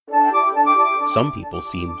Some people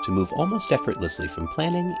seem to move almost effortlessly from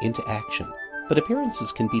planning into action, but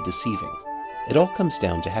appearances can be deceiving. It all comes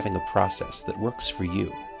down to having a process that works for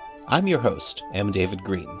you. I'm your host, M. David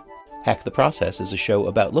Green. Hack the Process is a show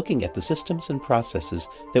about looking at the systems and processes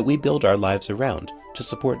that we build our lives around to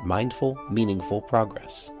support mindful, meaningful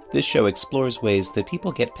progress. This show explores ways that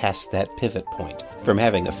people get past that pivot point, from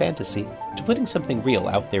having a fantasy to putting something real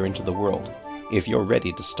out there into the world. If you're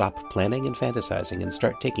ready to stop planning and fantasizing and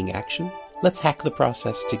start taking action, let's hack the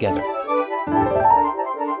process together.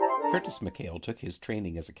 Curtis McHale took his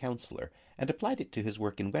training as a counselor and applied it to his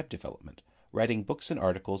work in web development, writing books and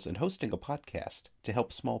articles and hosting a podcast to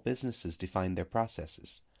help small businesses define their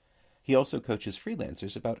processes. He also coaches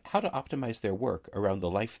freelancers about how to optimize their work around the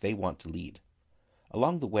life they want to lead.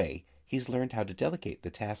 Along the way, he's learned how to delegate the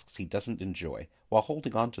tasks he doesn't enjoy while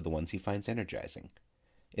holding on to the ones he finds energizing.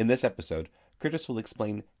 In this episode, Curtis will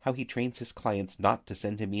explain how he trains his clients not to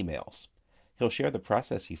send him emails. He'll share the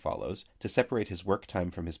process he follows to separate his work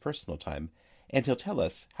time from his personal time, and he'll tell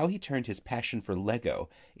us how he turned his passion for Lego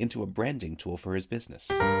into a branding tool for his business.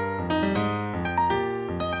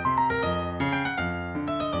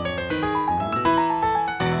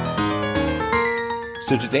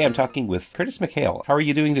 So today I'm talking with Curtis McHale. How are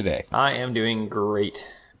you doing today? I am doing great.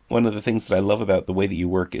 One of the things that I love about the way that you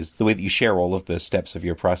work is the way that you share all of the steps of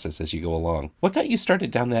your process as you go along. What got you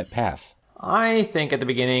started down that path? I think at the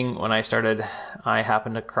beginning when I started, I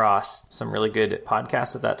happened across some really good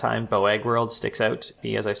podcasts at that time. Boag World sticks out to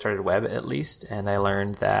me as I started web at least. And I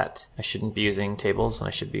learned that I shouldn't be using tables and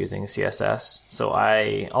I should be using CSS. So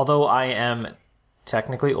although I am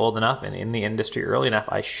technically old enough and in the industry early enough,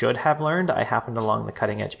 I should have learned. I happened along the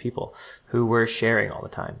cutting edge people who were sharing all the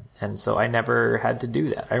time. And so I never had to do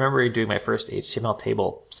that. I remember doing my first HTML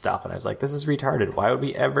table stuff and I was like, this is retarded. Why would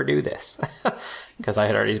we ever do this? Because I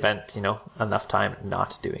had already spent, enough time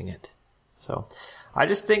not doing it. So I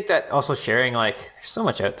just think that also sharing, there's so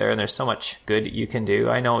much out there and there's so much good you can do.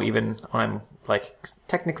 I know even when I'm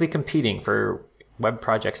technically competing for web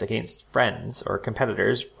projects against friends or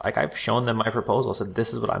competitors, I've shown them my proposal, said,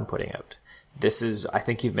 this is what I'm putting out. I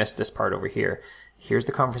think you've missed this part over here. Here's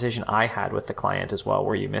the conversation I had with the client as well,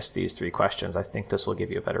 where you missed these 3 questions. I think this will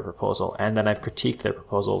give you a better proposal. And then I've critiqued their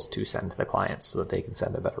proposals to send to the clients so that they can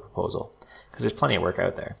send a better proposal. Because there's plenty of work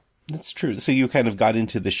out there. That's true. So you kind of got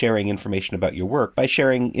into the sharing information about your work by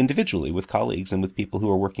sharing individually with colleagues and with people who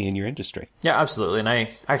are working in your industry. Yeah, absolutely. And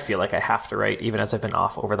I feel like I have to write, even as I've been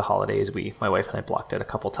off over the holidays. My wife and I blocked it a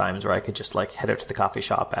couple times where I could just head out to the coffee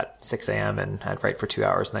shop at 6 a.m. and I'd write for 2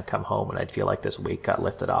 hours and then come home and I'd feel like this weight got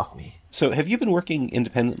lifted off me. So have you been working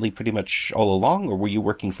independently pretty much all along, or were you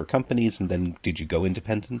working for companies and then did you go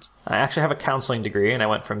independent? I actually have a counseling degree and I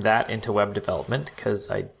went from that into web development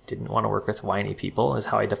because I didn't want to work with whiny people, is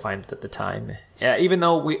how I defined it at the time. Yeah, even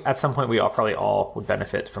though at some point we probably all would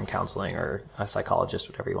benefit from counseling or a psychologist,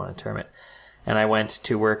 whatever you want to term it. And I went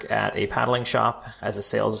to work at a paddling shop as a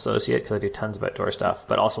sales associate because I do tons of outdoor stuff,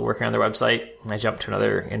 but also working on their website. I jumped to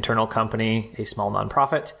another internal company, a small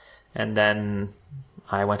nonprofit, and then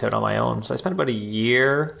I went out on my own. So I spent about a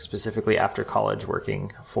year specifically after college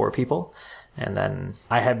working for people. And then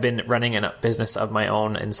I have been running a business of my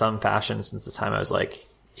own in some fashion since the time I was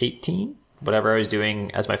 18. Whatever I was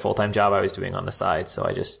doing as my full-time job, I was doing on the side. So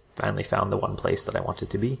I just finally found the one place that I wanted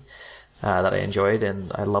to be, that I enjoyed,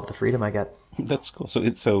 and I love the freedom I get. That's cool. So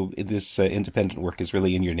this independent work is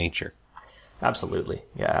really in your nature. Absolutely.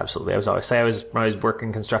 Yeah, absolutely. When I was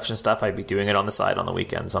working construction stuff, I'd be doing it on the side on the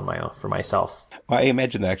weekends on my own for myself. Well, I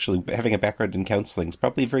imagine that actually having a background in counseling is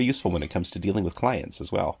probably very useful when it comes to dealing with clients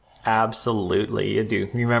as well. Absolutely. You do.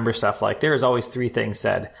 Remember stuff like there is always 3 things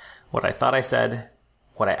said: what I thought I said,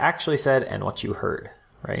 what I actually said, and what you heard.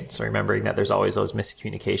 Right? So remembering that there's always those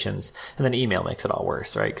miscommunications, and then email makes it all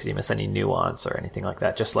worse, right? Because you miss any nuance or anything like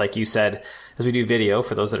that. Just like you said, as we do video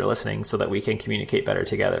for those that are listening so that we can communicate better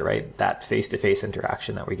together, right? That face-to-face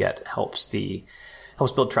interaction that we get helps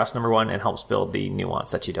build trust, number one, and helps build the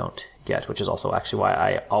nuance that you don't get, which is also actually why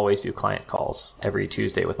I always do client calls every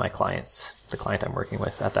Tuesday with my clients. The client I'm working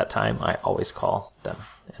with at that time, I always call them,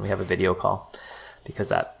 and we have a video call, because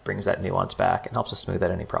that brings that nuance back and helps us smooth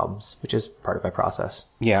out any problems, which is part of my process.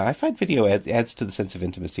 Yeah, I find video adds to the sense of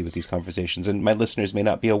intimacy with these conversations, and my listeners may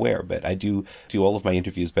not be aware, but I do all of my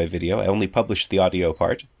interviews by video. I only publish the audio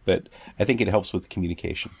part, but I think it helps with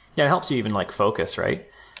communication. Yeah, it helps you even focus, right?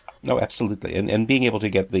 No, absolutely. And being able to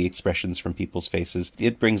get the expressions from people's faces,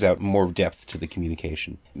 it brings out more depth to the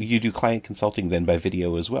communication. You do client consulting then by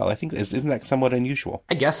video as well. I think, isn't that somewhat unusual?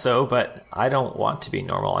 I guess so, but I don't want to be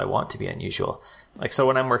normal. I want to be unusual. Like, so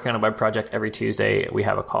when I'm working on a web project every Tuesday, we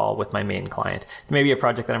have a call with my main client. Maybe a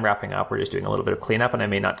project that I'm wrapping up, we're just doing a little bit of cleanup, and I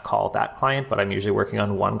may not call that client, but I'm usually working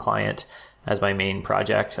on one client as my main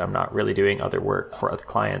project. I'm not really doing other work for other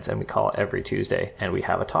clients, and we call every Tuesday and we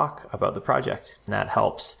have a talk about the project, and that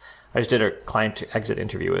helps. I just did a client exit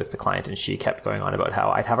interview with the client, and she kept going on about how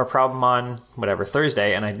I'd have a problem on whatever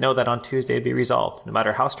Thursday, and I'd know that on Tuesday it'd be resolved. No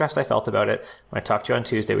matter how stressed I felt about it, when I talked to you on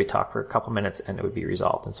Tuesday, we'd talk for a couple minutes and it would be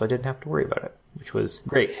resolved. And so I didn't have to worry about it, which was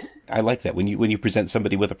great. I like that. When you present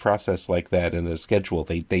somebody with a process like that and a schedule,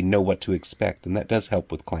 they know what to expect, and that does help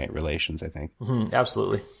with client relations, I think. Mm-hmm,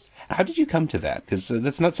 absolutely. How did you come to that? Because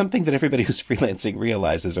that's not something that everybody who's freelancing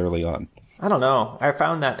realizes early on. I don't know. I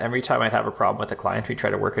found that every time I'd have a problem with a client, we try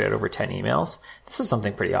to work it out over 10 emails. This is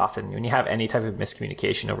something pretty often. When you have any type of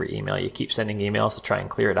miscommunication over email, you keep sending emails to try and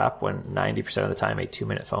clear it up, when 90% of the time a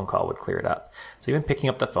 2-minute phone call would clear it up. So even picking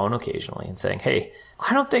up the phone occasionally and saying, hey,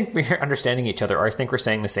 I don't think we're understanding each other, or I think we're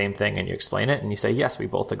saying the same thing, and you explain it and you say, yes, we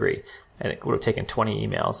both agree. And it would have taken 20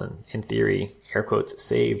 emails and, in theory, air quotes,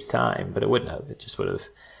 saved time, but it wouldn't have. It just would have.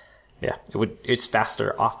 Yeah, it's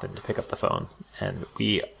faster often to pick up the phone. And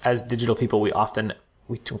we, as digital people, we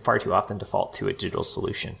far too often default to a digital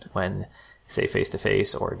solution when, say,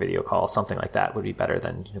 face-to-face or video call, something like that would be better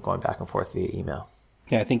than going back and forth via email.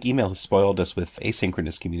 Yeah, I think email has spoiled us with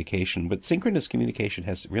asynchronous communication, but synchronous communication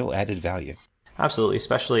has real added value. Absolutely,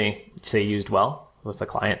 especially, say, used well. With the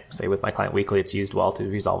client, say with my client weekly, it's used well to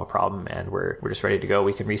resolve a problem, and we're just ready to go.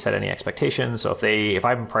 We can reset any expectations. So if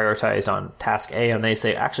I'm prioritized on task A and they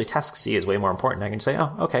say, actually task C is way more important, I can say,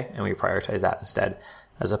 oh, okay. And we prioritize that instead,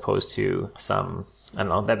 as opposed to some, I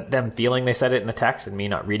don't know, them feeling they said it in the text and me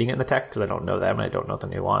not reading it in the text because I don't know them and I don't know the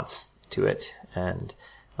nuance to it, and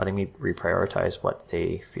letting me reprioritize what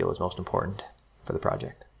they feel is most important for the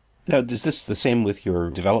project. Now, is this the same with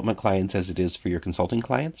your development clients as it is for your consulting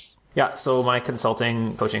clients? Yeah, so my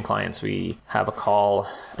consulting coaching clients, we have a call.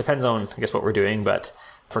 Depends on, I guess, what we're doing, but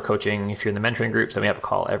for coaching, if you're in the mentoring groups, then we have a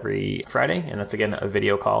call every Friday, and that's, again, a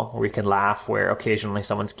video call where we can laugh, where occasionally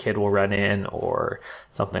someone's kid will run in or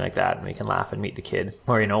something like that, and we can laugh and meet the kid.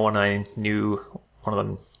 Or, one of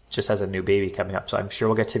them just has a new baby coming up, so I'm sure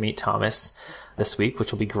we'll get to meet Thomas this week,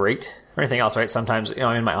 which will be great. Or anything else, right? Sometimes,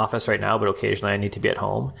 I'm in my office right now, but occasionally I need to be at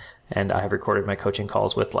home. And I have recorded my coaching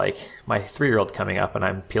calls with, like, my 3-year-old coming up, and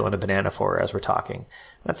I'm peeling a banana for her as we're talking.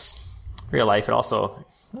 That's real life. It also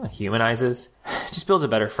humanizes. It just builds a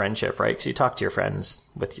better friendship, right? Because you talk to your friends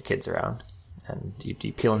with your kids around. And you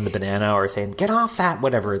peeling the banana or saying, get off that,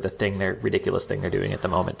 whatever ridiculous thing they're doing at the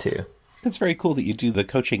moment, too. That's very cool that you do the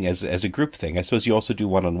coaching as a group thing. I suppose you also do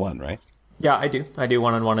one-on-one, right? Yeah, I do. I do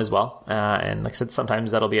one-on-one as well. And like I said,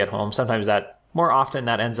 sometimes that'll be at home. Sometimes more often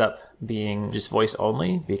that ends up being just voice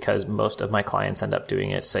only, because most of my clients end up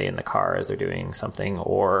doing it, say, in the car as they're doing something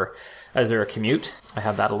or as they're a commute. I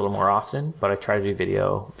have that a little more often, but I try to do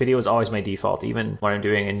video. Video is always my default. Even when I'm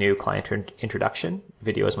doing a new client introduction,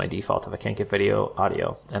 video is my default. If I can't get video,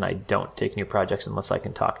 audio. And I don't take new projects unless I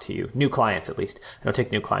can talk to you. New clients, at least. I don't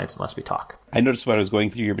take new clients unless we talk. I noticed when I was going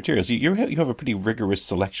through your materials, you have a pretty rigorous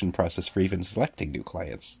selection process for even selecting new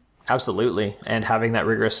clients. Absolutely. And having that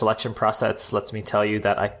rigorous selection process lets me tell you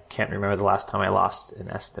that I can't remember the last time I lost an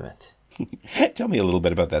estimate. Tell me a little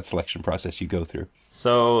bit about that selection process you go through.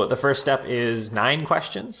 So the first step is 9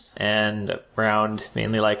 questions, and around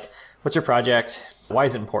mainly like, what's your project? Why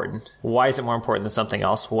is it important? Why is it more important than something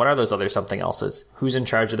else? What are those other something else's? Who's in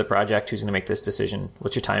charge of the project? Who's going to make this decision?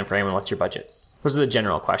 What's your time frame, and what's your budget? Those are the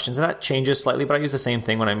general questions, and that changes slightly, but I use the same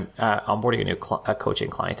thing when I'm onboarding a new coaching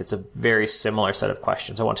client. It's a very similar set of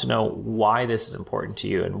questions. I want to know why this is important to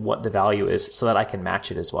you and what the value is so that I can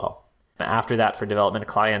match it as well. After that, for development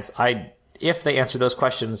clients, if they answer those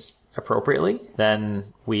questions appropriately, then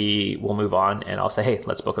we will move on, and I'll say, hey,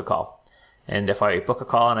 let's book a call. And if I book a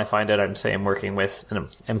call and I find out I'm working with an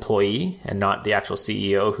employee and not the actual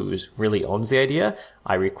CEO who really owns the idea,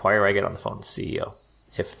 I get on the phone with the CEO.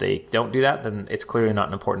 If they don't do that, then it's clearly not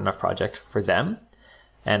an important enough project for them,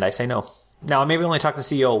 and I say no. Now, I maybe only talk to the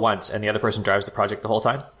CEO once and the other person drives the project the whole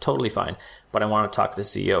time. Totally fine. But I want to talk to the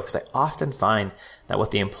CEO because I often find that what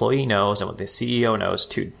the employee knows and what the CEO knows,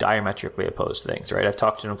 two diametrically opposed things, right? I've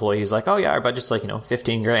talked to an employee who's like, oh yeah, our budget's like,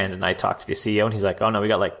 $15,000. And I talked to the CEO and he's like, oh no, we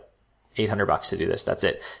got like $800 to do this. That's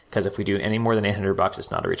it. Because if we do any more than $800, it's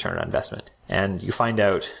not a return on investment. And you find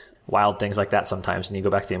out wild things like that sometimes, and you go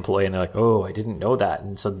back to the employee and they're like, oh, I didn't know that.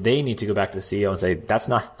 And so they need to go back to the CEO and say,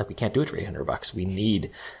 we can't do it for $800. We need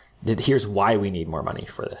here's why we need more money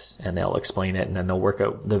for this. And they'll explain it, and then they'll work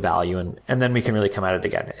out the value, and then we can really come at it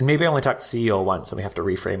again. And maybe I only talk to the CEO once, and we have to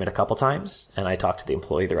reframe it a couple times. And I talk to the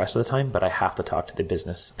employee the rest of the time, but I have to talk to the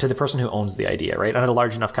business, to the person who owns the idea, right? At a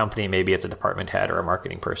large enough company, maybe it's a department head or a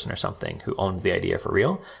marketing person or something who owns the idea for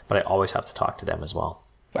real, but I always have to talk to them as well.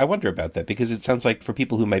 I wonder about that, because it sounds like for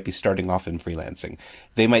people who might be starting off in freelancing,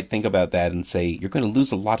 they might think about that and say, you're going to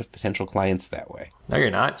lose a lot of potential clients that way. No, you're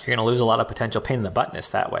not. You're going to lose a lot of potential pain in the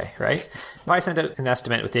buttness that way, right? If I send out an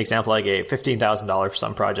estimate with the example I gave, $15,000 for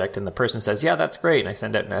some project, and the person says, yeah, that's great, and I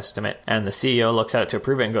send out an estimate, and the CEO looks at it to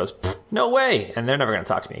approve it and goes, no way, and they're never going to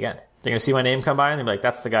talk to me again. They're going to see my name come by, and they'll be like,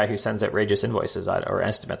 that's the guy who sends outrageous invoices or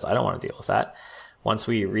estimates. I don't want to deal with that. Once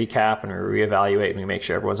we recap and we reevaluate and we make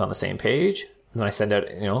sure everyone's on the same page, when I send out,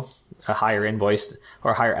 a higher invoice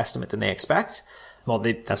or a higher estimate than they expect, well,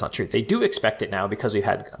 that's not true. They do expect it now because we've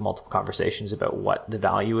had multiple conversations about what the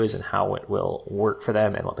value is and how it will work for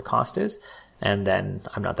them and what the cost is. And then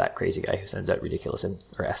I'm not that crazy guy who sends out ridiculous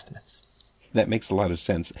or estimates. That makes a lot of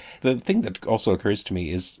sense. The thing that also occurs to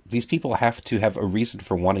me is these people have to have a reason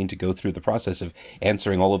for wanting to go through the process of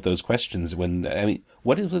answering all of those questions.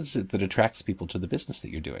 What is it that attracts people to the business that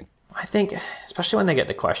you're doing? I think, especially when they get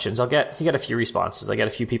the questions, you get a few responses. I get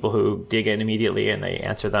a few people who dig in immediately and they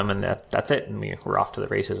answer them, and that's it. And we're off to the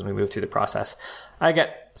races and we move through the process. I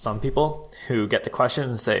get some people who get the questions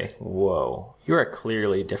and say, whoa, you are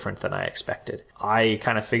clearly different than I expected. I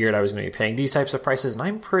kind of figured I was going to be paying these types of prices, and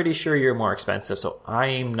I'm pretty sure you're more expensive. So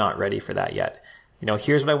I'm not ready for that yet.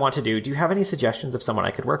 Here's what I want to do. Do you have any suggestions of someone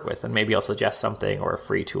I could work with? And maybe I'll suggest something or a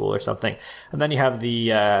free tool or something. And then you have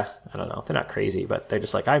the, I don't know, they're not crazy, but they're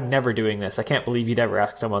just like, I'm never doing this. I can't believe you'd ever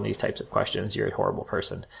ask someone these types of questions. You're a horrible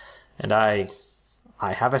person. And I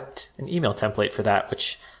have an email template for that,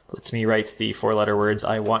 which lets me write the 4-letter words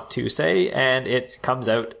I want to say. And it comes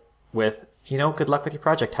out with, good luck with your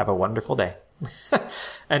project. Have a wonderful day.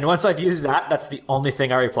 And once I've used that, that's the only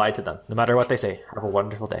thing I reply to them. No matter what they say, have a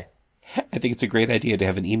wonderful day. I think it's a great idea to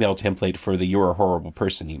have an email template for the "you're a horrible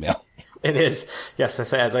person" email. It is. Yes,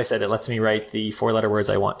 as I said, it lets me write the 4-letter words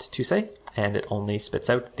I want to say, and it only spits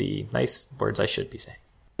out the nice words I should be saying.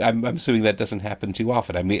 I'm assuming that doesn't happen too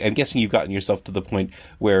often. I'm guessing you've gotten yourself to the point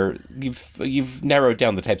where you've narrowed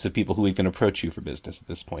down the types of people who even approach you for business at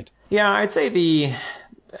this point. Yeah, I'd say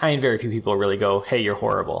very few people really go, hey, you're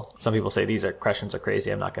horrible. Some people say these questions are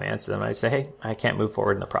crazy, I'm not going to answer them. I say, hey, I can't move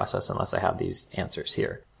forward in the process unless I have these answers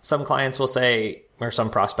here. Some clients will say, or some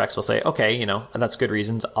prospects will say, okay, that's good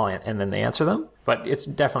reasons, and then they answer them. But it's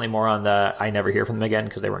definitely more on the, I never hear from them again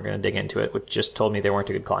because they weren't going to dig into it, which just told me they weren't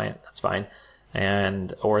a good client. That's fine.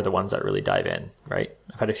 Or the ones that really dive in, right?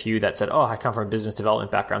 I've had a few that said, oh, I come from a business development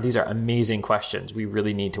background. These are amazing questions. We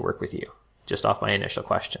really need to work with you, just off my initial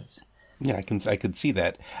questions. Yeah, I could see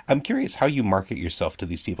that. I'm curious how you market yourself to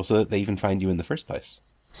these people so that they even find you in the first place.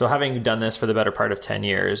 So having done this for the better part of 10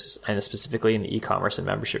 years, and specifically in the e-commerce and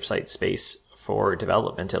membership site space for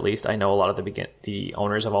development, at least, I know a lot of the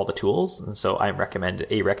owners of all the tools. And so I'm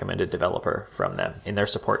a recommended developer from them in their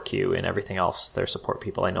support queue and everything else. Their support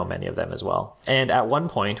people, I know many of them as well. And at one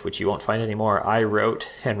point, which you won't find anymore, I wrote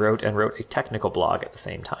a technical blog at the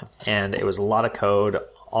same time. And it was a lot of code,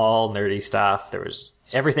 all nerdy stuff.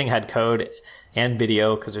 Everything had code and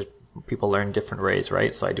video because people learn different ways,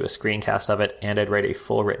 right? So I do a screencast of it, and I'd write a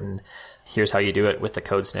full written, here's how you do it with the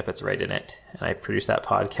code snippets right in it. And I produced that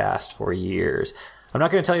podcast for years. I'm not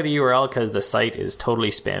going to tell you the URL because the site is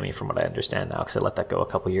totally spammy from what I understand now, because I let that go a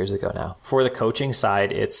couple years ago now. For the coaching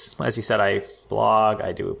side, it's, as you said, I blog,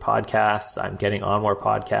 I do podcasts, I'm getting on more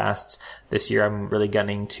podcasts. This year I'm really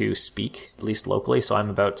gunning to speak, at least locally. So I'm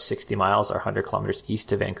about 60 miles or 100 kilometers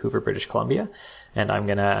east of Vancouver, British Columbia. And I'm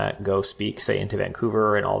going to go speak, say, into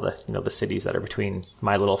Vancouver and all the, the cities that are between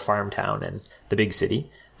my little farm town and the big city,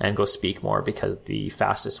 and go speak more, because the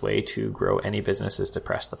fastest way to grow any business is to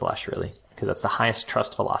press the flesh, really, because that's the highest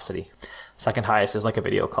trust velocity. Second highest is like a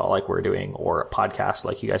video call like we're doing, or a podcast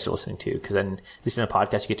like you guys are listening to, because then at least in a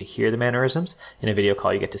podcast you get to hear the mannerisms. In a video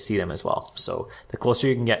call you get to see them as well. So the closer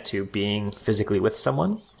you can get to being physically with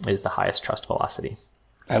someone is the highest trust velocity.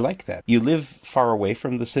 I like that. You live far away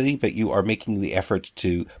from the city, but you are making the effort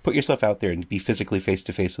to put yourself out there and be physically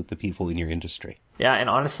face-to-face with the people in your industry. Yeah, and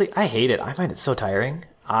honestly, I hate it. I find it so tiring.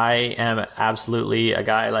 I am absolutely a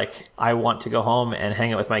guy, I want to go home and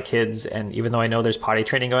hang out with my kids, and even though I know there's potty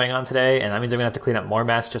training going on today, and that means I'm going to have to clean up more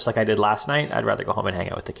mess just like I did last night, I'd rather go home and hang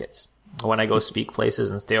out with the kids. When I go speak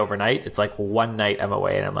places and stay overnight, it's like one night I'm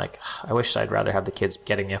away, and I'm like, I wish I'd rather have the kids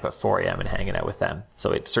getting me up at 4 a.m. and hanging out with them.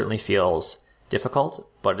 So it certainly feels difficult,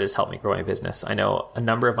 but it has helped me grow my business. I know a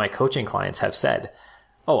number of my coaching clients have said,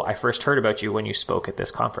 oh, I first heard about you when you spoke at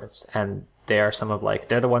this conference. And they are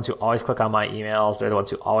they're the ones who always click on my emails. They're the ones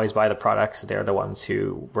who always buy the products. They're the ones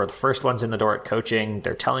who were the first ones in the door at coaching.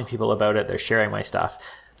 They're telling people about it. They're sharing my stuff.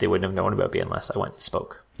 They wouldn't have known about me unless I went and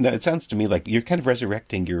spoke. No, it sounds to me like you're kind of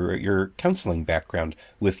resurrecting your counseling background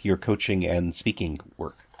with your coaching and speaking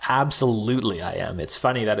work. Absolutely, I am. It's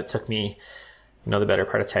funny that it took me, the better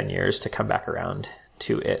part of 10 years to come back around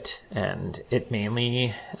to it. And it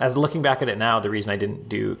mainly, as looking back at it now, the reason I didn't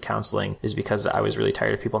do counseling is because I was really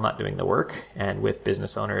tired of people not doing the work. And with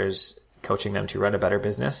business owners, coaching them to run a better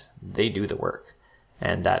business, they do the work.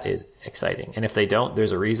 And that is exciting. And if they don't,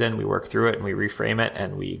 there's a reason. We work through it and we reframe it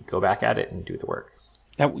and we go back at it and do the work.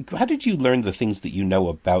 Now, how did you learn the things that you know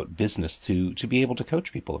about business to be able to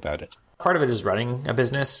coach people about it? Part of it is running a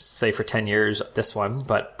business, say for 10 years, this one,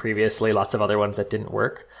 but previously lots of other ones that didn't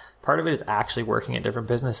work. Part of it is actually working at different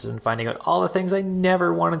businesses and finding out all the things I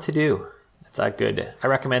never wanted to do. That's a good, I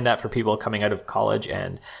recommend that for people coming out of college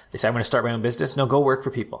and they say, I'm going to start my own business. No, go work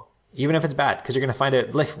for people. Even if it's bad, because you're going to find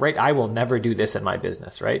it, right, I will never do this in my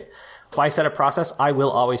business, right? If I set a process, I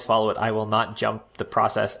will always follow it. I will not jump the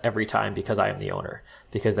process every time because I am the owner,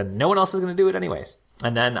 because then no one else is going to do it anyways.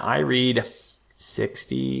 And then I read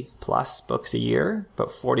 60 plus books a year, but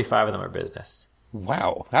 45 of them are business.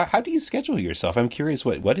 Wow. How do you schedule yourself? I'm curious,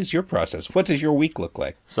 what is your process? What does your week look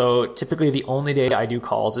like? So typically the only day I do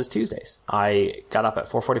calls is Tuesdays. I got up at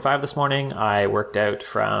 4:45 this morning. I worked out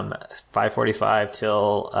from 5:45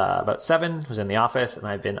 till about 7, was in the office, and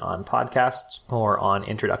I've been on podcasts or on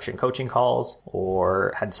introduction coaching calls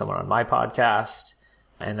or had someone on my podcast.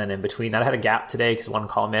 And then in between that, I had a gap today because one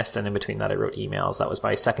call missed. And in between that, I wrote emails. That was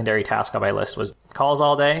my secondary task on my list, was calls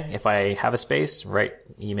all day. If I have a space, write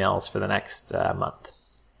emails for the next month.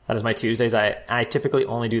 That is my Tuesdays. I typically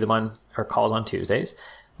only do calls on Tuesdays.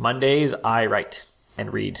 Mondays, I write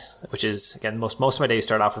and read, which is, again, most of my days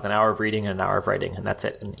start off with an hour of reading and an hour of writing. And that's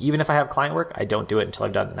it. And even if I have client work, I don't do it until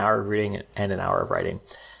I've done an hour of reading and an hour of writing.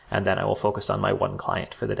 And then I will focus on my one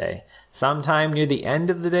client for the day. Sometime near the end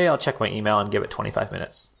of the day, I'll check my email and give it 25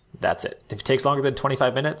 minutes. That's it. If it takes longer than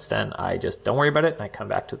 25 minutes, then I just don't worry about it and I come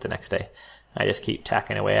back to it the next day. I just keep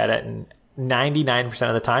tacking away at it, and 99%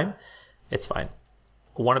 of the time, it's fine.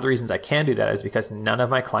 One of the reasons I can do that is because none of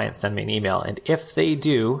my clients send me an email. And if they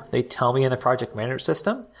do, they tell me in the project manager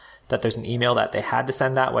system that there's an email that they had to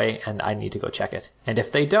send that way and I need to go check it. And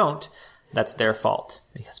if they don't, that's their fault,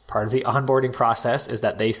 because part of the onboarding process is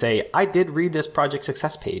that they say, I did read this project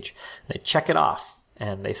success page. They check it off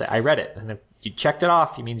and they say, I read it. And if you checked it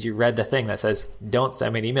off, it means you read the thing that says, don't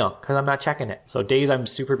send me an email, because I'm not checking it. So days I'm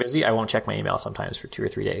super busy, I won't check my email sometimes for 2 or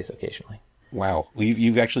 3 days occasionally. Wow.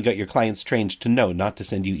 You've actually got your clients trained to know not to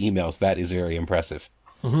send you emails. That is very impressive.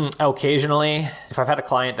 Mm-hmm. Occasionally, if I've had a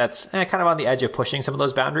client that's kind of on the edge of pushing some of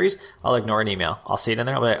those boundaries, I'll ignore an email. I'll see it in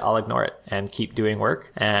there, I'll ignore it and keep doing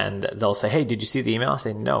work. And they'll say, hey, did you see the email? I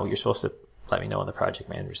say, no, you're supposed to let me know in the project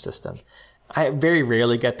manager system. I very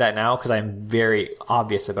rarely get that now because I'm very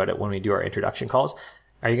obvious about it when we do our introduction calls.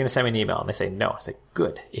 Are you going to send me an email? And they say, no. I say,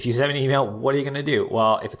 good. If you send me an email, what are you going to do?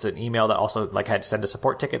 Well, if it's an email that also, like, I had to send a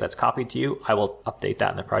support ticket that's copied to you, I will update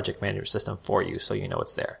that in the project manager system for you so you know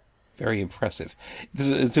it's there. Very impressive.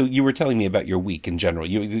 So you were telling me about your week in general.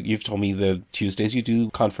 You've told me the Tuesdays you do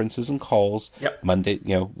conferences and calls. Yep. Monday,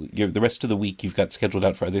 the rest of the week you've got scheduled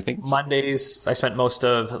out for other things. Mondays, I spent most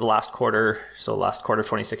of the last quarter of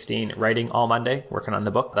 2016, writing all Monday, working on the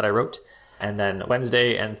book that I wrote. And then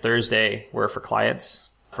Wednesday and Thursday were for clients,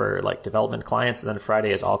 for like development clients. And then Friday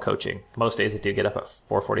is all coaching. Most days I do get up at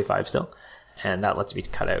 4:45 still. And that lets me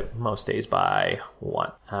cut out most days by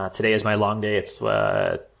 1. Today is my long day. It's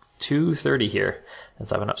 2:30 here, and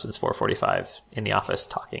so I've been up since 4:45 in the office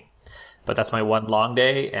talking. But that's my one long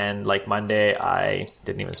day, and like Monday, I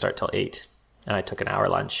didn't even start till 8, and I took an hour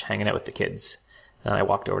lunch hanging out with the kids, and I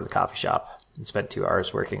walked over to the coffee shop and spent 2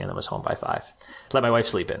 hours working, and then was home by 5. Let my wife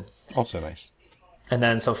sleep in. Also nice. And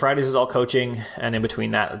then, so Fridays is all coaching, and in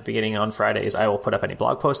between that, beginning on Fridays, I will put up any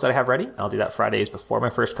blog posts that I have ready. I'll do that Fridays before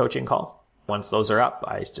my first coaching call. Once those are up,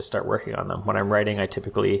 I just start working on them. When I'm writing,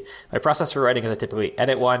 my process for writing is I typically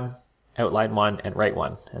edit one, outline one, and write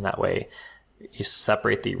one. And that way you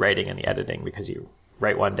separate the writing and the editing, because you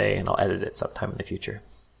write one day and I'll edit it sometime in the future.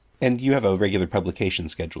 And you have a regular publication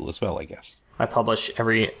schedule as well, I guess. I publish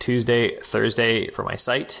every Tuesday, Thursday for my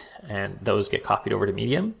site, and those get copied over to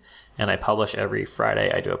Medium. And I publish every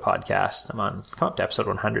Friday. I do a podcast. Come up to episode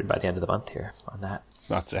 100 by the end of the month here on that.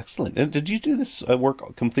 That's excellent. And did you do this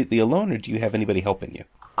work completely alone, or do you have anybody helping you?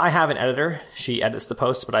 I have an editor. She edits the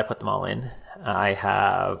posts, but I put them all in. I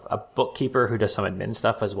have a bookkeeper who does some admin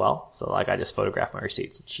stuff as well. So like I just photograph my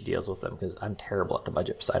receipts and she deals with them because I'm terrible at the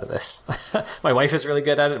budget side of this. My wife is really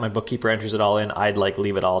good at it. My bookkeeper enters it all in. I'd like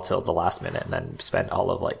leave it all till the last minute and then spend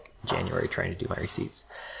all of like January trying to do my receipts.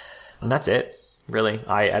 And that's it. Really,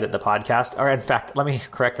 I edit the podcast. Or in fact, let me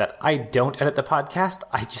correct that. I don't edit the podcast.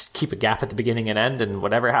 I just keep a gap at the beginning and end, and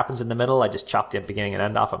whatever happens in the middle, I just chop the beginning and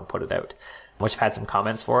end off and put it out, which I've had some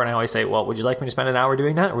comments for. And I always say, well, would you like me to spend an hour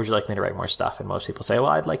doing that, or would you like me to write more stuff? And most people say, well,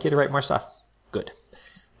 I'd like you to write more stuff. Good.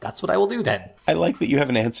 That's what I will do then. I like that you have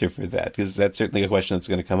an answer for that, because that's certainly a question that's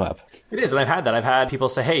going to come up. It is, and I've had that. I've had people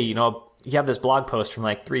say, hey, you have this blog post from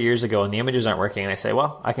like 3 years ago and the images aren't working. And I say,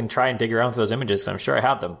 well, I can try and dig around for those images because I'm sure I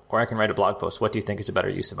have them. Or I can write a blog post. What do you think is a better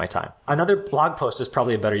use of my time? Another blog post is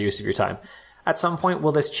probably a better use of your time. At some point,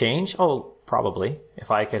 will this change? Oh, probably.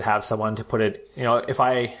 If I could have someone to put it, if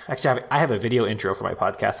I actually I have a video intro for my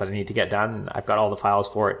podcast that I need to get done. I've got all the files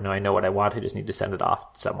for it and I know what I want. I just need to send it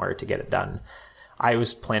off somewhere to get it done. I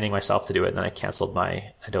was planning myself to do it, and then I canceled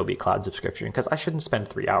my Adobe Cloud subscription because I shouldn't spend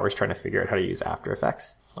 3 hours trying to figure out how to use After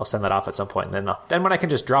Effects. I'll send that off at some point, and then when I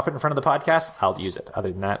can just drop it in front of the podcast, I'll use it.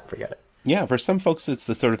 Other than that, forget it. Yeah, for some folks, it's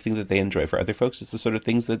the sort of thing that they enjoy. For other folks, it's the sort of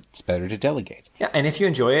things that's better to delegate. Yeah, and if you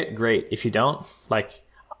enjoy it, great. If you don't,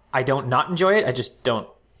 I don't not enjoy it, I just don't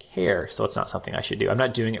care, so it's not something I should do. I'm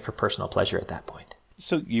not doing it for personal pleasure at that point.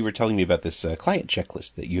 So you were telling me about this client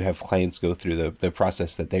checklist that you have clients go through the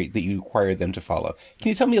process that you require them to follow. Can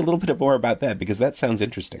you tell me a little bit more about that? Because that sounds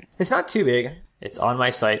interesting. It's not too big. It's on my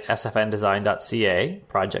site, sfndesign.ca,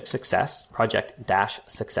 project success.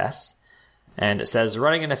 And it says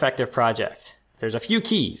running an effective project. There's a few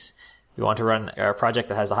keys. We want to run a project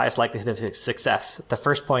that has the highest likelihood of success. The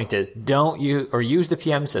first point is use the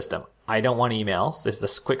PM system. I don't want emails. This is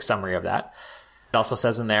the quick summary of that. It also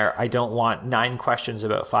says in there, I don't want 9 questions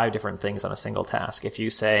about 5 different things on a single task. If you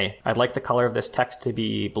say, I'd like the color of this text to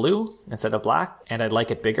be blue instead of black, and I'd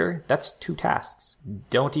like it bigger, that's 2 tasks.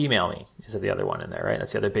 Don't email me, is the other one in there, right?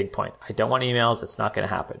 That's the other big point. I don't want emails. It's not going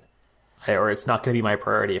to happen. Or it's not going to be my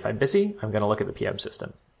priority. If I'm busy, I'm going to look at the PM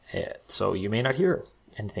system. So you may not hear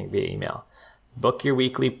anything via email. Book your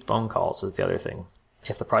weekly phone calls is the other thing.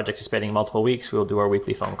 If the project is spanning multiple weeks, we'll do our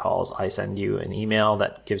weekly phone calls. I send you an email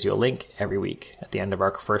that gives you a link every week. At the end of our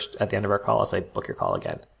call, I'll say, book your call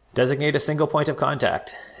again. Designate a single point of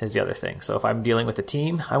contact is the other thing. So if I'm dealing with a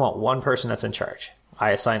team, I want one person that's in charge. I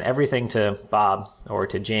assign everything to Bob or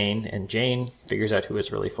to Jane, and Jane figures out who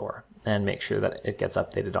it's really for and make sure that it gets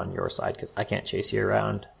updated on your side because I can't chase you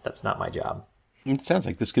around. That's not my job. It sounds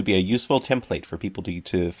like this could be a useful template for people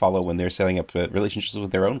to follow when they're setting up relationships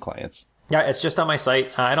with their own clients. Yeah, it's just on my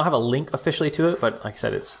site. I don't have a link officially to it, but like I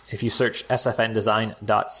said, if you search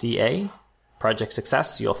sfndesign.ca, Project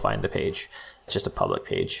Success, you'll find the page. It's just a public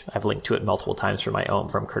page. I've linked to it multiple times from my own,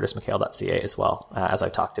 from curtismchale.ca as well, as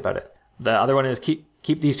I've talked about it. The other one is keep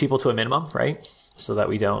these people to a minimum, right? So that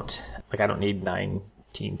we don't, I don't need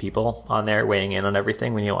 19 people on there weighing in on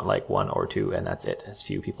everything. We want 1 or 2, and that's it. As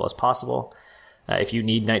few people as possible. If you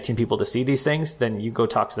need 19 people to see these things, then you go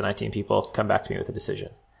talk to the 19 people, come back to me with a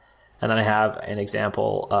decision. And then I have an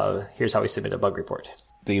example of here's how we submit a bug report.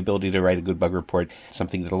 The ability to write a good bug report,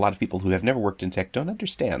 something that a lot of people who have never worked in tech don't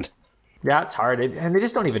understand. Yeah, it's hard. And they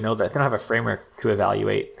just don't even know that. They don't have a framework to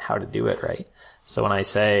evaluate how to do it, right? So when I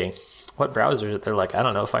say, what browser is it? They're like, I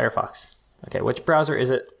don't know, Firefox. Okay, which browser is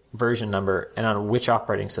it? Version number, and on which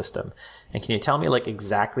operating system? And can you tell me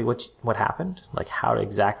exactly what happened? How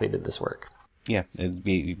exactly did this work? Yeah, and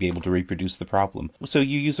be able to reproduce the problem. So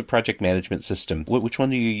you use a project management system. Which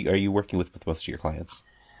one are you working with most of your clients?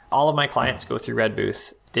 All of my clients go through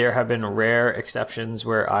Redbooth. There have been rare exceptions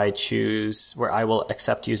where I will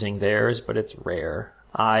accept using theirs, but it's rare.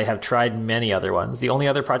 I have tried many other ones. The only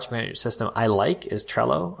other project management system I like is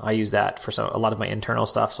Trello. I use that for a lot of my internal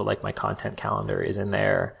stuff. So my content calendar is in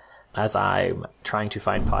there. As I'm trying to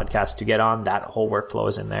find podcasts to get on, that whole workflow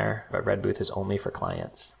is in there. But Redbooth is only for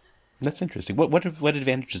clients. That's interesting. What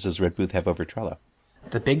advantages does Redbooth have over Trello?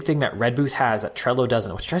 The big thing that Redbooth has that Trello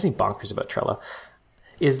doesn't, which drives me bonkers about Trello,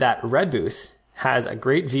 is that Redbooth has a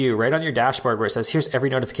great view right on your dashboard where it says, here's every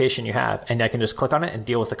notification you have. And I can just click on it and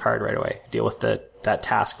deal with the card right away, deal with that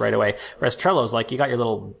task right away. Whereas Trello's you got your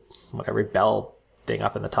little, bell thing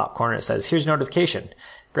up in the top corner. It says, here's notification.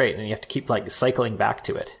 Great. And you have to keep cycling back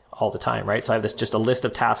to it all the time, right? So I have just a list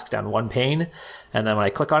of tasks down one pane. And then when I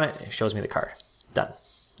click on it, it shows me the card. Done.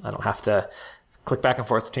 I don't have to click back and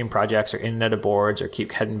forth between projects or in and out of boards or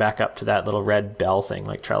keep heading back up to that little red bell thing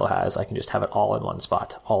like Trello has. I can just have it all in one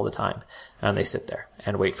spot all the time. And they sit there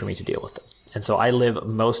and wait for me to deal with them. And so I live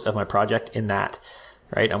most of my project in that,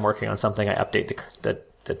 right? I'm working on something. I update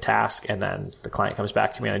the task, and then the client comes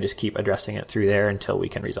back to me and I just keep addressing it through there until we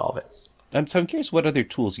can resolve it. So I'm curious what other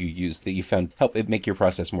tools you use that you found help it make your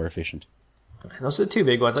process more efficient. And those are the two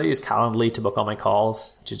big ones. I use Calendly to book all my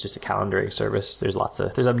calls, which is just a calendaring service. There's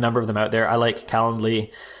a number of them out there. I like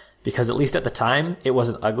Calendly because at least at the time, it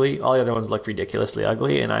wasn't ugly. All the other ones looked ridiculously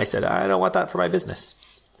ugly. And I said, I don't want that for my business.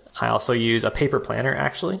 I also use a paper planner,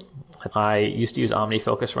 actually. I used to use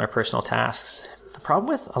OmniFocus for my personal tasks. The problem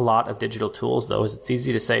with a lot of digital tools, though, is it's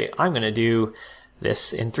easy to say, I'm going to do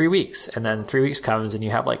this in 3 weeks. And then 3 weeks comes and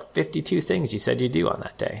you have like 52 things you said you'd do on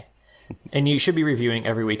that day. And you should be reviewing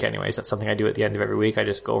every week anyways. That's something I do at the end of every week. I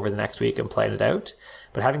just go over the next week and plan it out.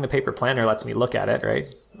 But having the paper planner lets me look at it,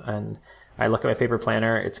 right? And I look at my paper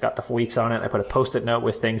planner. It's got the weeks on it. I put a Post-it note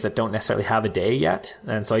with things that don't necessarily have a day yet.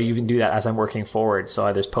 And so I even do that as I'm working forward.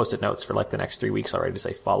 So there's Post-it notes for like the next 3 weeks already to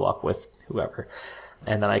say follow up with whoever.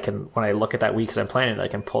 And then I can, when I look at that week as I'm planning it, I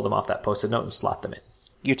can pull them off that Post-it note and slot them in.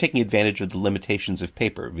 You're taking advantage of the limitations of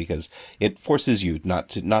paper because it forces you not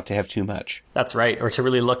to have too much. That's right. Or to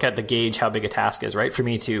really look at the gauge how big a task is, right? For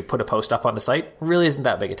me to put a post up on the site really isn't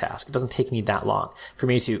that big a task. It doesn't take me that long. For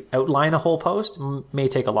me to outline a whole post may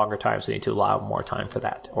take a longer time, so I need to allow more time for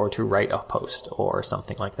that, or to write a post or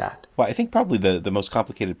something like that. Well, I think probably the most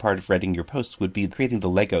complicated part of writing your posts would be creating the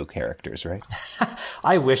Lego characters, right?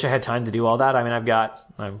 I wish I had time to do all that. I mean,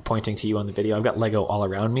 I'm pointing to you on the video, I've got Lego all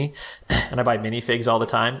around me, and I buy minifigs all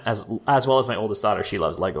the time, as well as my oldest daughter. She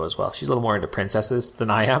loves Lego as well. She's a little more into princesses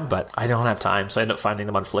than I am, but I don't have time, so I end up finding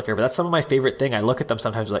them on Flickr. But that's some of my favorite thing. I look at them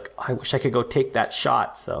sometimes like, I wish I could go take that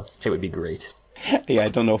shot, so it would be great. Yeah, I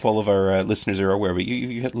don't know if all of our listeners are aware, but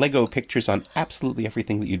you have Lego pictures on absolutely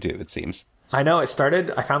everything that you do, it seems. I know. It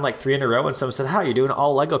started, I found like 3 in a row, and someone said, how, you're doing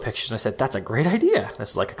all Lego pictures? And I said, that's a great idea. This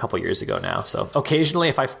is like a couple years ago now. So occasionally,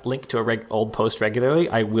 if I link to a old post regularly,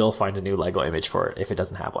 I will find a new Lego image for it if it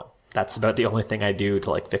doesn't have one. That's about the only thing I do to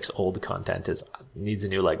like fix old content is needs a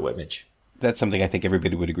new Lego image. That's something I think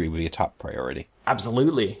everybody would agree would be a top priority.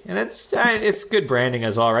 Absolutely. And it's good branding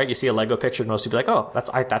as well, right? You see a Lego picture and most people are like, oh,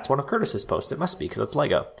 that's one of Curtis's posts. It must be because it's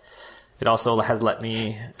Lego. It also has let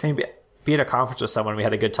me be at a conference with someone. We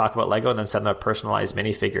had a good talk about Lego and then send them a personalized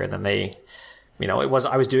minifigure. And then they, I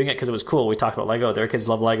was doing it because it was cool. We talked about Lego. Their kids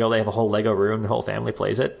love Lego. They have a whole Lego room. The whole family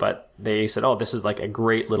plays it. But they said, oh, this is like a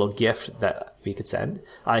great little gift that we could send.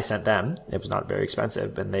 I sent them. It was not very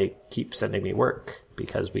expensive. And they keep sending me work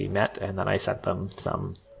because we met. And then I sent them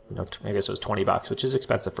some, I guess it was $20, which is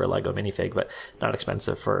expensive for a Lego minifig, but not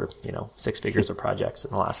expensive for, 6 figures of projects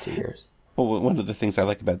in the last 2 years. Well, one of the things I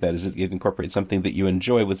like about that is it incorporates something that you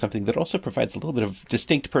enjoy with something that also provides a little bit of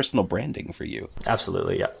distinct personal branding for you.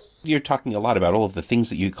 Absolutely, yeah. You're talking a lot about all of the things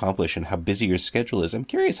that you accomplish and how busy your schedule is. I'm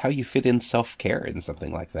curious how you fit in self-care in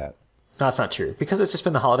something like that. No, that's not true. Because it's just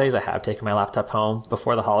been the holidays, I have taken my laptop home.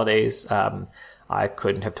 Before the holidays, I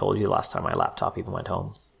couldn't have told you the last time my laptop even went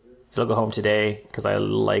home. It'll go home today because I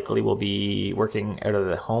likely will be working out of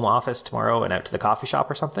the home office tomorrow and out to the coffee shop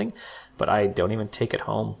or something. But I don't even take it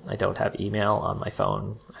home. I don't have email on my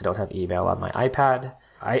phone. I don't have email on my iPad.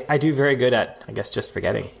 I do very good at, I guess, just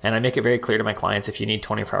forgetting. And I make it very clear to my clients, if you need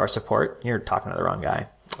 24-hour support, you're talking to the wrong guy.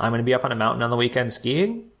 I'm going to be up on a mountain on the weekend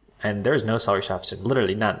skiing, and there's no cell reception.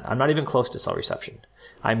 Literally none. I'm not even close to cell reception.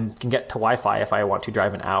 I can get to Wi-Fi if I want to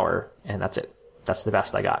drive an hour, and that's it. That's the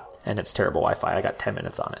best I got. And it's terrible Wi-Fi. I got 10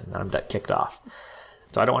 minutes on it, and then I'm kicked off.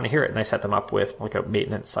 So I don't want to hear it. And I set them up with like a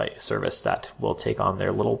maintenance site service that will take on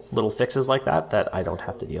their little fixes like that I don't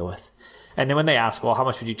have to deal with. And then when they ask, well, how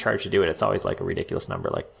much would you charge to do it? It's always like a ridiculous number,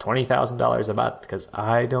 like $20,000 a month, because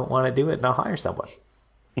I don't want to do it, and I'll hire someone.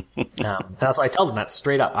 That's why I tell them that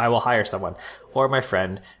straight up. I will hire someone. Or my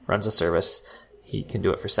friend runs a service. He can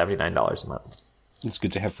do it for $79 a month. It's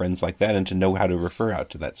good to have friends like that and to know how to refer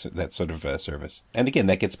out to that sort of service. And again,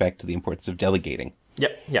 that gets back to the importance of delegating.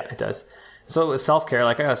 Yep. Yeah, it does. So with self-care,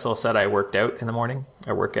 like I also said, I worked out in the morning.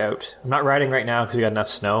 I work out. I'm not riding right now because we got enough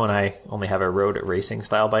snow and I only have a road racing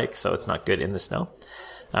style bike, so it's not good in the snow.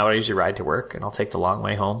 I usually ride to work and I'll take the long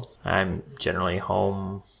way home. I'm generally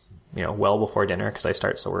home, well before dinner because I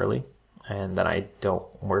start so early. And then I don't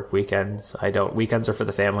work weekends. Weekends are for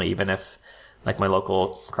the family, even if like my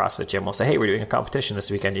local CrossFit gym will say, hey, we're doing a competition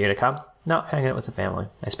this weekend. You going to come? No, hanging out with the family.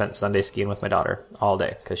 I spent Sunday skiing with my daughter all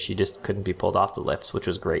day because she just couldn't be pulled off the lifts, which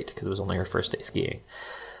was great because it was only her first day skiing.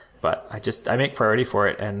 But I make priority for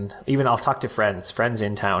it. And even I'll talk to friends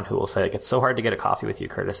in town who will say, like, it's so hard to get a coffee with you,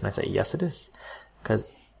 Curtis. And I say, yes, it is.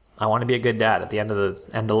 Because I want to be a good dad. At the end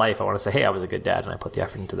of life, I want to say, hey, I was a good dad. And I put the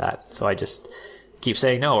effort into that. So I just keep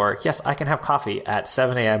saying no, or yes, I can have coffee at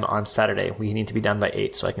 7 a.m. on Saturday. We need to be done by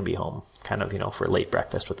 8 so I can be home, kind of, for late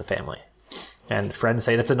breakfast with the family. And friends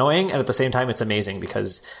say that's annoying, and at the same time, it's amazing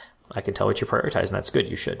because I can tell what you prioritize, and that's good.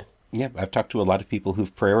 You should. Yeah, I've talked to a lot of people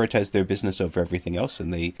who've prioritized their business over everything else,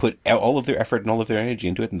 and they put all of their effort and all of their energy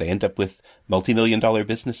into it, and they end up with multi-million-dollar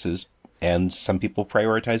businesses. And some people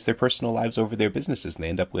prioritize their personal lives over their businesses, and they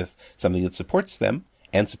end up with something that supports them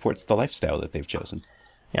and supports the lifestyle that they've chosen.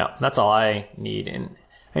 Yeah, that's all I need. And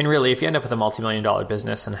I mean, really, if you end up with a multi-million-dollar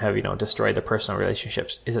business and have, destroyed the personal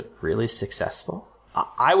relationships, is it really successful?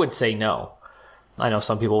 I would say no. I know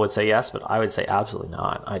some people would say yes, but I would say absolutely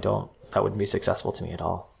not. That wouldn't be successful to me at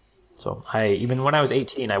all. So even when I was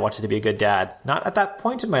 18, I wanted to be a good dad. Not at that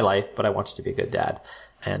point in my life, but I wanted to be a good dad.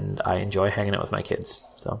 And I enjoy hanging out with my kids.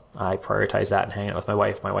 So I prioritize that and hanging out with my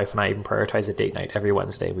wife. My wife and I even prioritize a date night. Every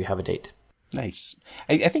Wednesday we have a date. Nice.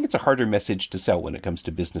 I think it's a harder message to sell when it comes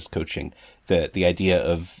to business coaching. The idea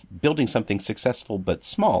of building something successful but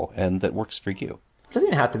small and that works for you. It doesn't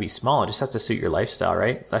even have to be small. It just has to suit your lifestyle,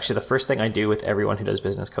 right? Actually, the first thing I do with everyone who does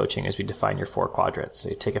business coaching is we define your 4 quadrants. So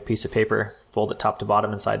you take a piece of paper, fold it top to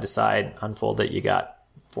bottom and side to side, unfold it, you got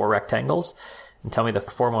 4 rectangles, and tell me the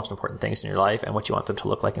 4 most important things in your life and what you want them to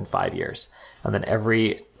look like in 5 years. And then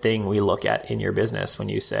everything we look at in your business, when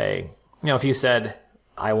you say, if you said,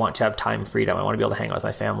 I want to have time freedom, I want to be able to hang out with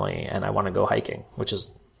my family, and I want to go hiking, which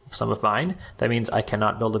is some of mine, that means I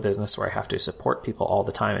cannot build a business where I have to support people all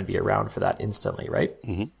the time and be around for that instantly, right?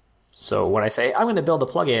 Mm-hmm. So when I say I'm going to build a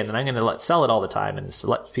plugin and I'm going to sell it all the time and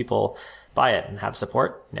let people buy it and have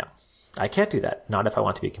support, no, I can't do that. Not if I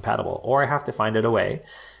want to be compatible, or I have to find it a way,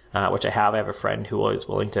 which I have. I have a friend who is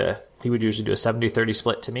willing to. He would usually do a 70-30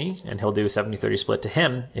 split to me, and he'll do a 70-30 split to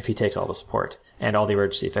him if he takes all the support and all the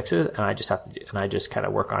emergency fixes, and I just kind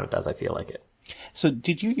of work on it as I feel like it. So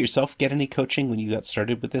did you yourself get any coaching when you got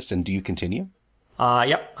started with this, and do you continue?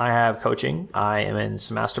 Yep, I have coaching. I am in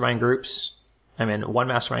some mastermind groups. I'm in one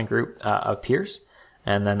mastermind group of peers,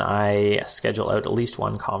 and then I schedule out at least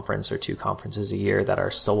 1 conference or 2 conferences a year that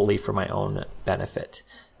are solely for my own benefit.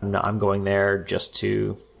 And I'm going there just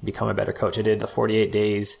to become a better coach. I did the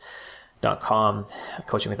 48days.com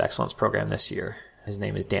Coaching with Excellence program this year. His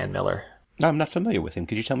name is Dan Miller. No, I'm not familiar with him.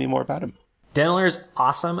 Could you tell me more about him? Dan Miller is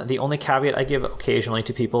awesome. The only caveat I give occasionally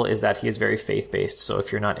to people is that he is very faith-based. So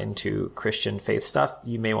if you're not into Christian faith stuff,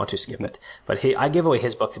 you may want to skip it. But I give away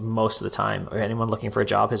his book most of the time. Or anyone looking for a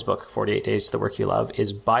job, his book, 48 Days to the Work You Love,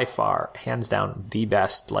 is by far, hands down, the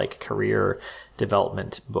best career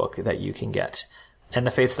development book that you can get. And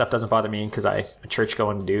the faith stuff doesn't bother me because I'm a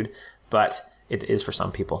church-going dude, but it is for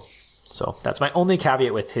some people. So that's my only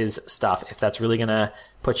caveat with his stuff, if that's really going to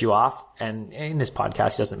put you off. And in his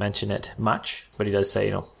podcast, he doesn't mention it much, but he does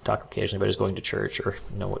say, talk occasionally about his going to church or,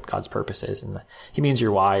 what God's purpose is. And he means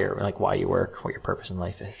your why, or why you work, what your purpose in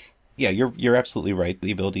life is. Yeah, you're absolutely right.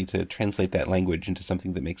 The ability to translate that language into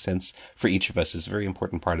something that makes sense for each of us is a very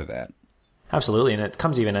important part of that. Absolutely. And it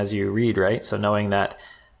comes even as you read, right? So knowing that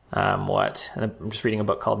and I'm just reading a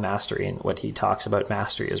book called Mastery, and what he talks about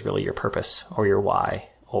mastery is really your purpose or your why.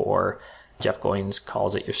 Or Jeff Goins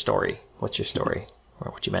calls it your story. What's your story?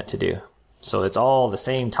 Or what you meant to do. So it's all the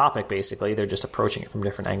same topic, basically. They're just approaching it from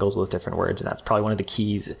different angles with different words. And that's probably one of the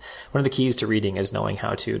keys. One of the keys to reading is knowing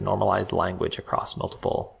how to normalize the language across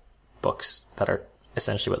multiple books that are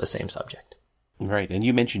essentially about the same subject. Right. And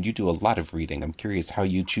you mentioned you do a lot of reading. I'm curious how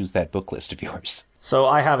you choose that book list of yours. So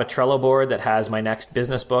I have a Trello board that has my next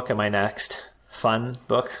business book and my next fun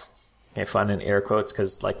book. Okay, fun in air quotes,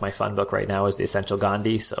 because my fun book right now is The Essential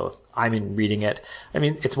Gandhi. So I'm in reading it. I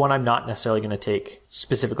mean, it's one I'm not necessarily going to take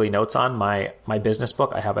specifically notes on. My business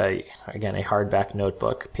book, I have a hardback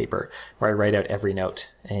notebook paper where I write out every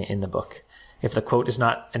note in the book. If the quote is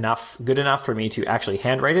not good enough for me to actually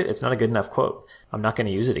handwrite it, it's not a good enough quote. I'm not going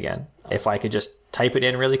to use it again. If I could just type it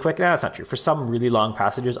in really quick, that's not true. For some really long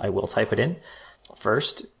passages, I will type it in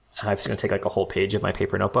first. If it's going to take a whole page of my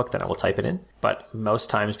paper notebook, then I will type it in. But most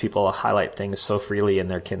times people highlight things so freely in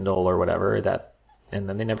their Kindle or whatever and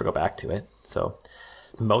then they never go back to it. So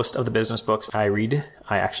most of the business books I read,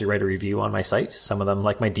 I actually write a review on my site. Some of them,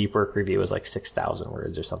 my Deep Work review is 6,000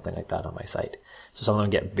 words or something like that on my site. So some of them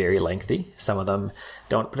get very lengthy. Some of them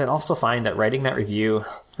don't. But I also find that writing that review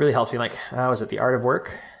really helps me. Was it The Art of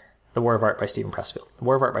Work? The War of Art by Stephen Pressfield. The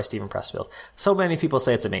War of Art by Stephen Pressfield. So many people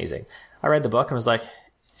say it's amazing. I read the book and was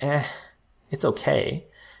it's okay.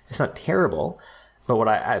 It's not terrible. But what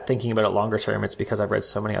I thinking about it longer term, it's because I've read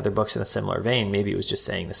so many other books in a similar vein. Maybe it was just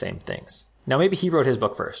saying the same things. Now, maybe he wrote his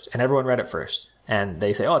book first and everyone read it first and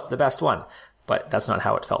they say, it's the best one. But that's not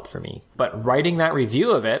how it felt for me. But writing that review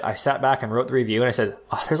of it, I sat back and wrote the review and I said,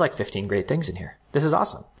 there's 15 great things in here. This is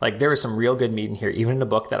awesome. There was some real good meat in here, even in the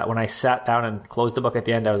book, that when I sat down and closed the book at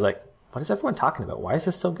the end, I was like, what is everyone talking about? Why is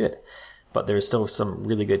this so good? But there's still some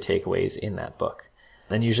really good takeaways in that book.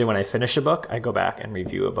 Then usually when I finish a book, I go back and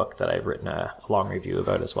review a book that I've written a long review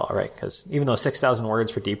about as well, right? Because even though 6,000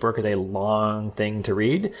 words for deep work is a long thing to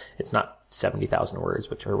read, it's not 70,000 words,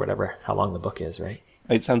 or whatever, how long the book is, right?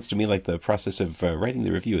 It sounds to me like the process of writing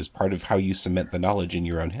the review is part of how you cement the knowledge in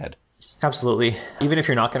your own head. Absolutely. Even if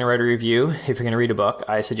you're not going to write a review, if you're going to read a book,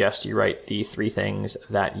 I suggest you write the 3 things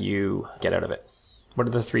that you get out of it. What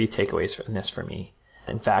are the 3 takeaways from this for me?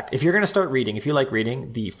 In fact, if you're going to start reading, if you like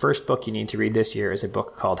reading, the first book you need to read this year is a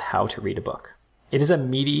book called How to Read a Book. It is a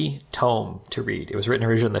meaty tome to read. It was written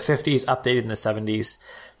originally in the 50s, updated in the 70s.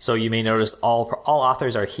 So you may notice all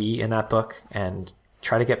authors are he in that book, and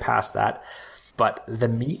try to get past that. But the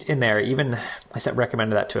meat in there, even I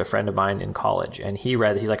recommended that to a friend of mine in college, and he's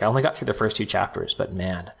like, I only got through the first 2 chapters, but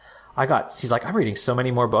man, he's like, I'm reading so many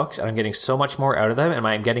more books and I'm getting so much more out of them, and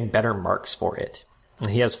I'm getting better marks for it.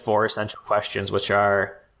 He has 4 essential questions, which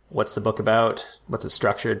are, what's the book about? What's it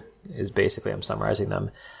structured? Is basically, I'm summarizing them.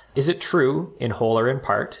 Is it true in whole or in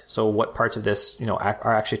part? So what parts of this,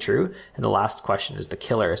 are actually true? And the last question is the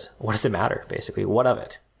killers. What does it matter? Basically, what of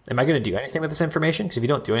it? Am I going to do anything with this information? Because if you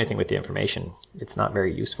don't do anything with the information, it's not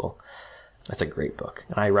very useful. That's a great book.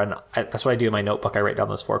 And that's what I do in my notebook. I write down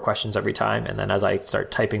those 4 questions every time. And then as I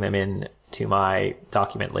start typing them in to my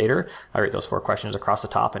document later, I write those 4 questions across the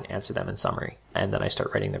top and answer them in summary. And then I start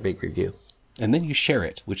writing the big review. And then you share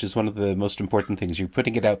it, which is one of the most important things. You're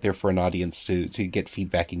putting it out there for an audience to get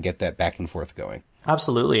feedback and get that back and forth going.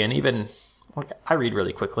 Absolutely. And even, I read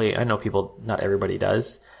really quickly. I know not everybody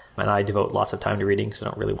does. And I devote lots of time to reading because I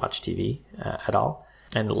don't really watch TV at all.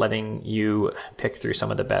 And letting you pick through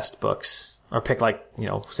some of the best books, or pick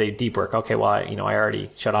say deep work. Okay, well, I already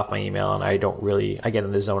shut off my email and I get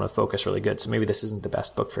in the zone of focus really good. So maybe this isn't the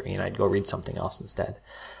best book for me and I'd go read something else instead,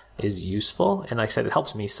 is useful. And like I said, it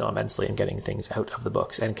helps me so immensely in getting things out of the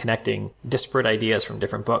books and connecting disparate ideas from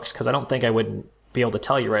different books. Because I don't think I wouldn't be able to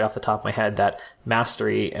tell you right off the top of my head that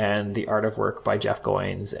Mastery and The Art of Work by Jeff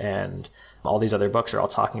Goins and all these other books are all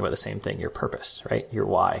talking about the same thing, your purpose, right? Your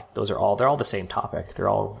why. They're all the same topic. They're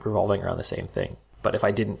all revolving around the same thing. But if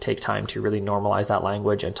I didn't take time to really normalize that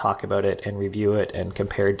language and talk about it and review it and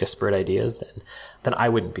compare disparate ideas, then I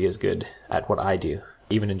wouldn't be as good at what I do,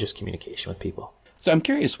 even in just communication with people. So I'm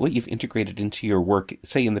curious what you've integrated into your work,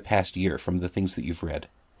 say in the past year, from the things that you've read.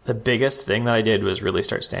 The biggest thing that I did was really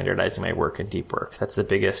start standardizing my work in deep work. That's the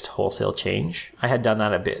biggest wholesale change. I had done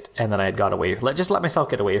that a bit, and then I had got away. Just let myself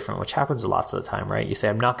get away from it, which happens lots of the time, right? You say,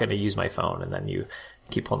 I'm not going to use my phone, and then you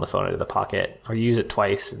keep pulling the phone out of the pocket, or you use it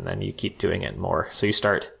twice, and then you keep doing it more. So you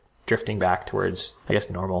start drifting back towards,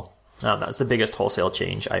 normal. That's the biggest wholesale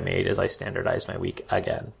change I made, is I standardized my week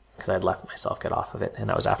again, because I'd left myself get off of it. And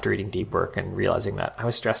that was after reading deep work and realizing that I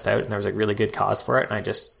was stressed out and there was a really good cause for it. And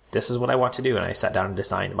this is what I want to do. And I sat down and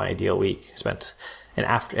designed my ideal week. Spent an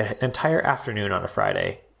entire afternoon on a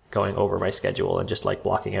Friday going over my schedule and just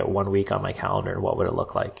blocking out 1 week on my calendar and what would it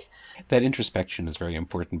look like. That introspection is a very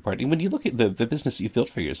important part. And when you look at the business you've built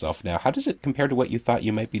for yourself now, how does it compare to what you thought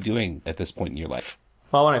you might be doing at this point in your life?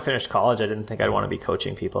 Well, when I finished college, I didn't think I'd want to be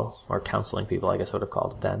coaching people or counseling people, I guess I would have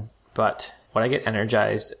called it then. But what I get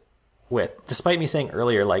energized with, despite me saying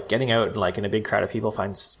earlier, getting out in a big crowd of people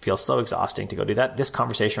feels so exhausting to go do that. This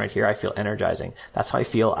conversation right here, I feel energizing. That's how I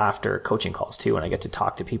feel after coaching calls too, when I get to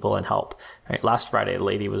talk to people and help. Right? Last Friday, a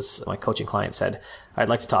lady my coaching client said, I'd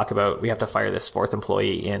like to talk about, we have to fire this 4th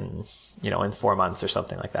employee in 4 months or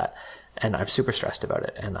something like that. And I'm super stressed about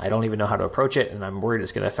it, and I don't even know how to approach it, and I'm worried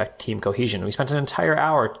it's going to affect team cohesion. We spent an entire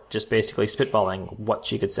hour just basically spitballing what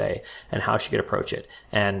she could say and how she could approach it,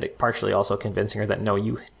 and partially also convincing her that no,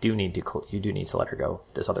 you do need to let her go,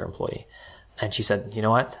 this other employee. And she said, you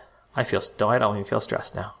know what? I don't even feel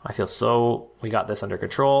stressed now. We got this under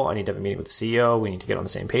control. I need to have a meeting with the CEO. We need to get on the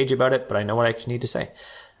same page about it, but I know what I need to say,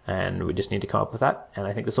 and we just need to come up with that. And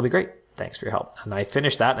I think this will be great. Thanks for your help. And I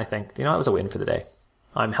finished that, and I think, that was a win for the day.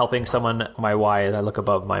 I'm helping someone. My why, and I look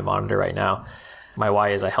above my monitor right now. My why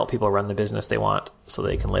is I help people run the business they want so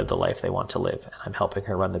they can live the life they want to live. And I'm helping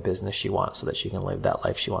her run the business she wants so that she can live that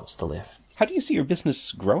life she wants to live. How do you see your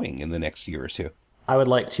business growing in the next year or two? I would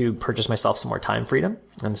like to purchase myself some more time freedom,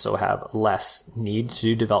 and so have less need to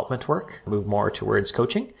do development work, move more towards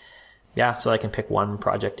coaching. Yeah, so I can pick 1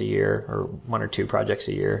 project a year or 1 or 2 projects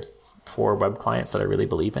a year for web clients that I really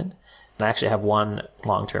believe in. And I actually have 1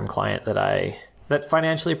 long-term client that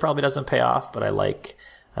financially probably doesn't pay off, but I like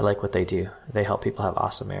what they do. They help people have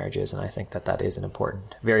awesome marriages, and I think that is an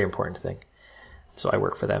very important thing. So I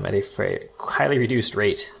work for them at a highly reduced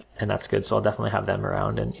rate, and that's good. So I'll definitely have them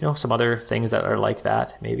around, and some other things that are like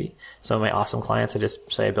that, maybe. Some of my awesome clients,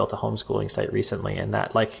 I built a homeschooling site recently, and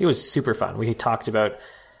that it was super fun. We talked about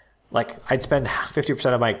like I'd spend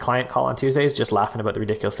 50% of my client call on Tuesdays just laughing about the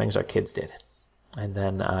ridiculous things our kids did. And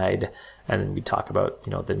then we'd talk about,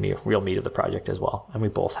 the real meat of the project as well. And we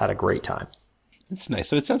both had a great time. That's nice.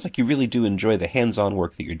 So it sounds like you really do enjoy the hands-on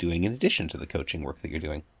work that you're doing in addition to the coaching work that you're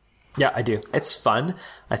doing. Yeah, I do. It's fun.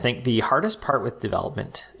 I think the hardest part with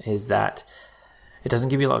development is that it doesn't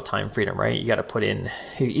give you a lot of time freedom, right? You got to put in,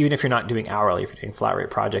 even if you're not doing hourly, if you're doing flat rate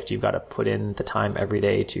project, you've got to put in the time every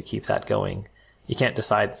day to keep that going. You can't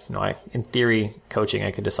decide, in theory, coaching,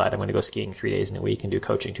 I could decide I'm going to go skiing 3 days in a week and do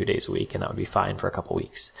coaching 2 days a week, and that would be fine for a couple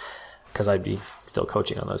weeks because I'd be still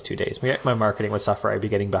coaching on those 2 days. My marketing would suffer. I'd be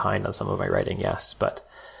getting behind on some of my writing, yes, but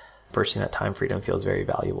personally, that time freedom feels very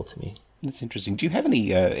valuable to me. That's interesting. Do you have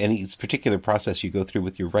any particular process you go through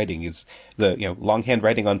with your writing? Is the longhand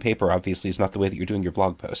writing on paper obviously is not the way that you're doing your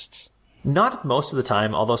blog posts? Not most of the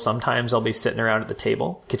time, although sometimes I'll be sitting around at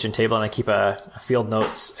the kitchen table, and I keep a Field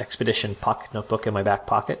Notes Expedition pocket notebook in my back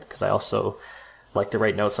pocket because I also like to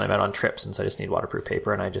write notes when I'm out on trips, and so I just need waterproof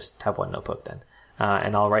paper, and I just have one notebook then.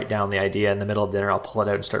 And I'll write down the idea in the middle of dinner. I'll pull it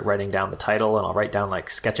out and start writing down the title, and I'll write down,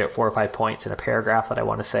 sketch out 4 or 5 points in a paragraph that I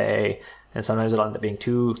want to say. And sometimes it'll end up being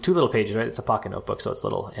two little pages, right? It's a pocket notebook, so it's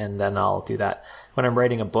little. And then I'll do that. When I'm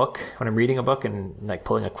reading a book and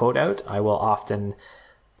pulling a quote out, I will often,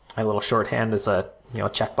 I have a little shorthand. It's a,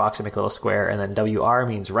 checkbox and make a little square. And then WR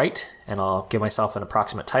means write. And I'll give myself an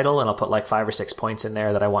approximate title, and I'll put 5 or 6 points in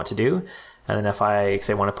there that I want to do. And then if I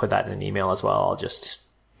say I want to put that in an email as well, I'll just,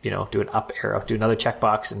 do an up arrow, do another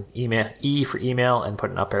checkbox and E for email, and put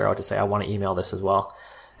an up arrow to say I want to email this as well.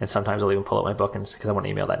 And sometimes I'll even pull out my book because I want to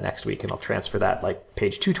email that next week, and I'll transfer that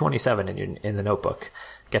page 227 in the notebook,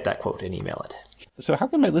 get that quote and email it. So how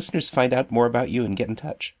can my listeners find out more about you and get in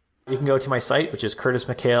touch? You can go to my site, which is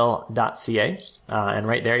curtismchale.ca, and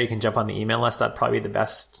right there you can jump on the email list. That'd probably be the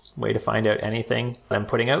best way to find out anything that I'm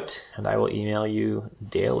putting out, and I will email you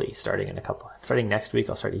daily starting next week.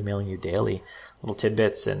 I'll start emailing you daily, little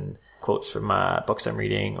tidbits and quotes from books I'm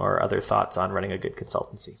reading or other thoughts on running a good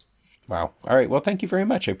consultancy. Wow. All right. Well, thank you very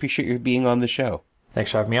much. I appreciate you being on the show.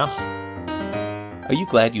 Thanks for having me on. Are you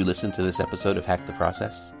glad you listened to this episode of Hack the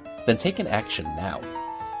Process? Then take an action now.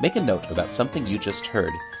 Make a note about something you just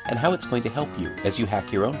heard and how it's going to help you as you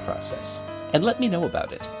hack your own process. And let me know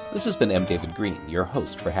about it. This has been M. David Green, your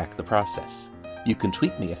host for Hack the Process. You can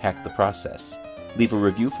tweet me at Hack the Process, leave a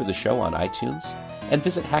review for the show on iTunes, and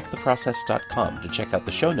visit hacktheprocess.com to check out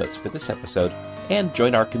the show notes for this episode and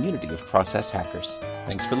join our community of process hackers.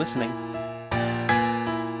 Thanks for listening.